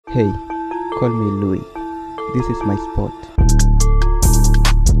Hey, call me Louis. This is my spot.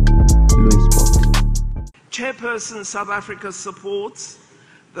 LuiSpot. Chairperson South Africa supports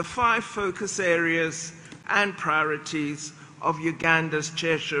the 5 focus areas and priorities of Uganda's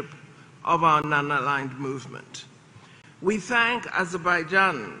chairship of our non-aligned movement. We thank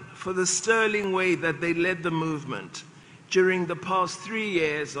Azerbaijan for the sterling way that they led the movement during the past 3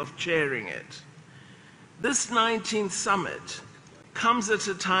 years of chairing it. This 19th summit comes at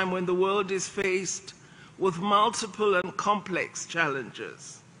a time when the world is faced with multiple and complex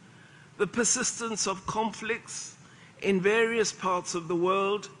challenges. The persistence of conflicts in various parts of the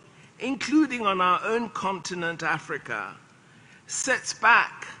world, including on our own continent, Africa, sets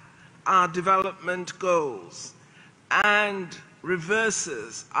back our development goals and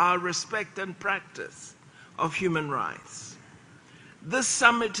reverses our respect and practice of human rights. This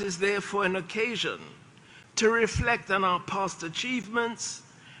summit is therefore an occasion to reflect on our past achievements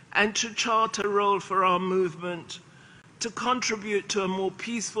and to chart a role for our movement to contribute to a more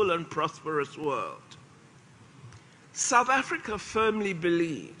peaceful and prosperous world. South Africa firmly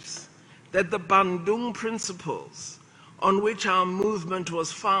believes that the Bandung principles on which our movement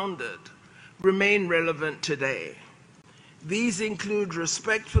was founded remain relevant today. These include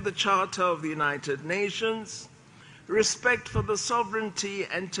respect for the Charter of the United Nations, respect for the sovereignty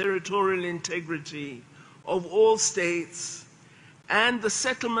and territorial integrity of all states, and the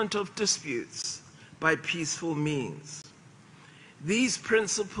settlement of disputes by peaceful means. These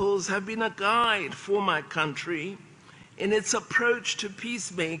principles have been a guide for my country in its approach to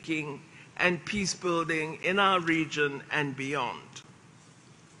peacemaking and peace-building in our region and beyond.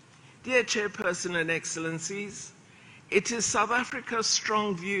 Dear Chairperson and Excellencies, it is South Africa's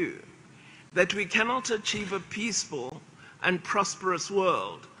strong view that we cannot achieve a peaceful and prosperous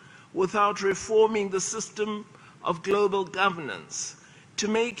world without reforming the system of global governance to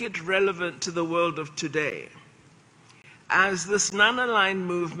make it relevant to the world of today. As this non-aligned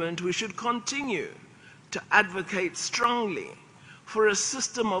movement, we should continue to advocate strongly for a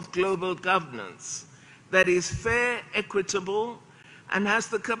system of global governance that is fair, equitable, and has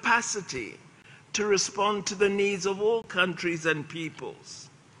the capacity to respond to the needs of all countries and peoples.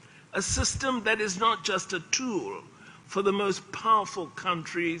 A system that is not just a tool for the most powerful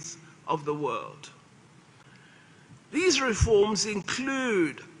countries of the world. These reforms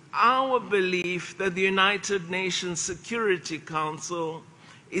include our belief that the United Nations Security Council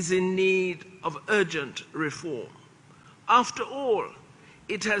is in need of urgent reform. After all,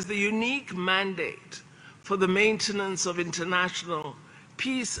 it has the unique mandate for the maintenance of international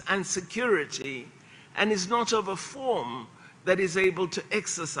peace and security and is not of a form that is able to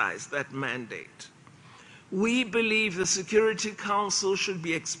exercise that mandate. We believe the Security Council should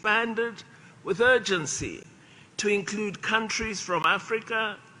be expanded with urgency to include countries from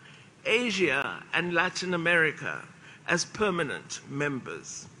Africa, Asia, and Latin America as permanent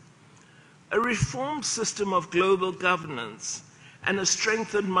members. A reformed system of global governance and a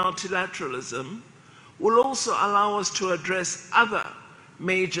strengthened multilateralism will also allow us to address other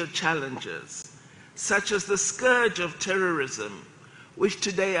major challenges, such as the scourge of terrorism, which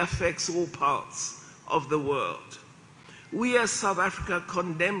today affects all parts of the world. We as South Africa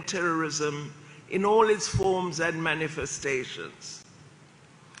condemn terrorism in all its forms and manifestations.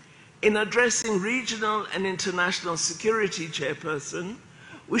 In addressing regional and international security, Chairperson,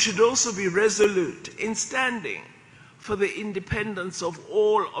 we should also be resolute in standing for the independence of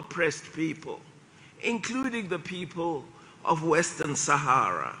all oppressed people, including the people of Western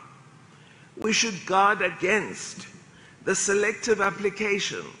Sahara. We should guard against the selective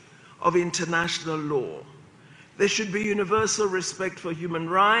application of international law. There should be universal respect for human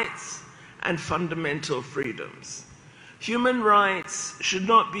rights and fundamental freedoms. Human rights should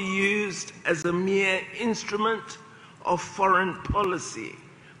not be used as a mere instrument of foreign policy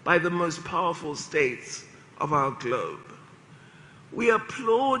by the most powerful states of our globe. We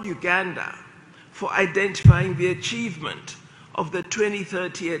applaud Uganda for identifying the achievement of the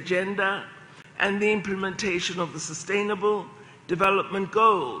 2030 Agenda and the implementation of the Sustainable Development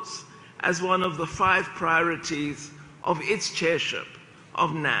Goals as one of the 5 priorities of its chairship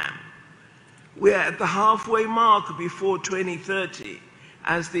of NAM. We are at the halfway mark before 2030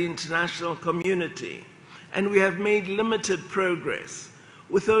 as the international community, and we have made limited progress,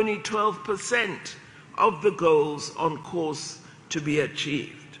 with only 12% of the goals on course to be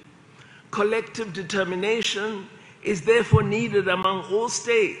achieved. Collective determination is therefore needed among all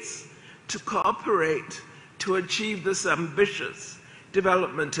states to cooperate to achieve this ambitious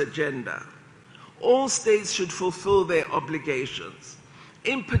development agenda. All states should fulfill their obligations.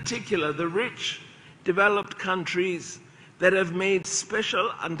 In particular, the rich, developed countries that have made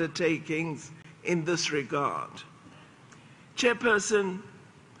special undertakings in this regard. Chairperson,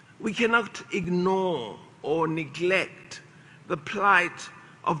 we cannot ignore or neglect the plight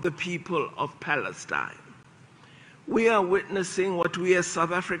of the people of Palestine. We are witnessing what we as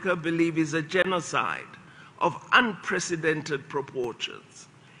South Africa believe is a genocide of unprecedented proportions.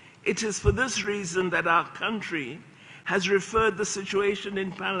 It is for this reason that our country has referred the situation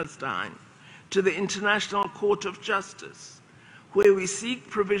in Palestine to the International Court of Justice, where we seek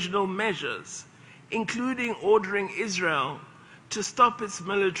provisional measures, including ordering Israel to stop its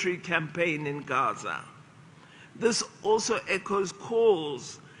military campaign in Gaza. This also echoes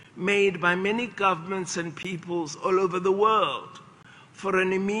calls made by many governments and peoples all over the world for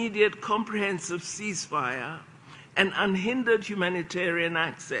an immediate comprehensive ceasefire and unhindered humanitarian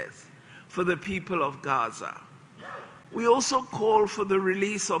access for the people of Gaza. We also call for the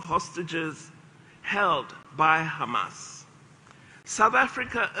release of hostages held by Hamas. South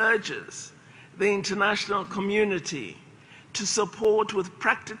Africa urges the international community to support with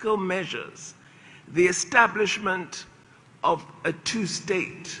practical measures the establishment of a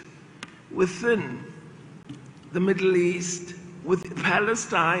two-state within the Middle East, with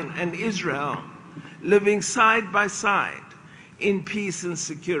Palestine and Israel living side by side in peace and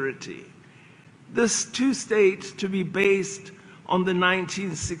security. This two-state to be based on the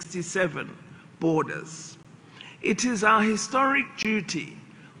 1967 borders. It is our historic duty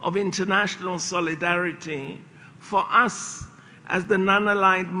of international solidarity for us as the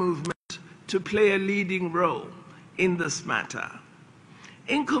non-aligned movement to play a leading role in this matter.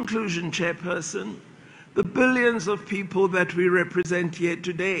 In conclusion, Chairperson, the billions of people that we represent here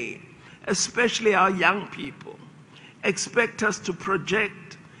today, especially our young people, expect us to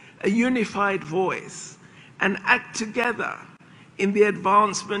project a unified voice and act together in the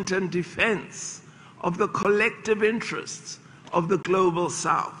advancement and defense of the collective interests of the global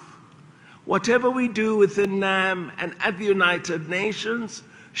South. Whatever we do within NAM and at the United Nations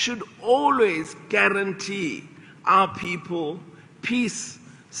should always guarantee our people peace,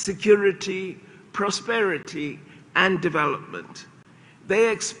 security, prosperity, and development.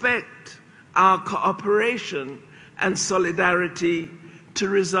 They expect our cooperation and solidarity to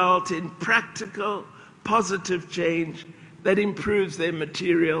result in practical, positive change that improves their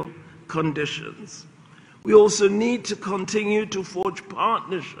material conditions. We also need to continue to forge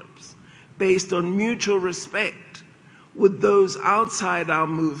partnerships based on mutual respect with those outside our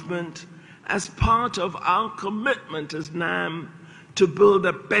movement as part of our commitment as NAM to build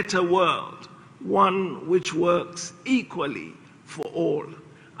a better world, one which works equally for all.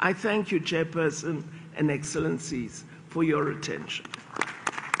 I thank you, Chairperson and Excellencies, for your attention.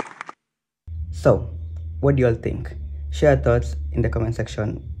 So, what do you all think? Share your thoughts in the comment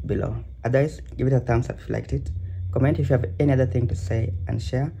section below. Otherwise, give it a thumbs up if you liked it. Comment if you have any other thing to say and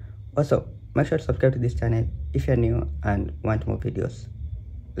share. Also, make sure to subscribe to this channel if you're new and want more videos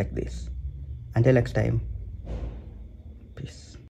like this. Until next time, peace.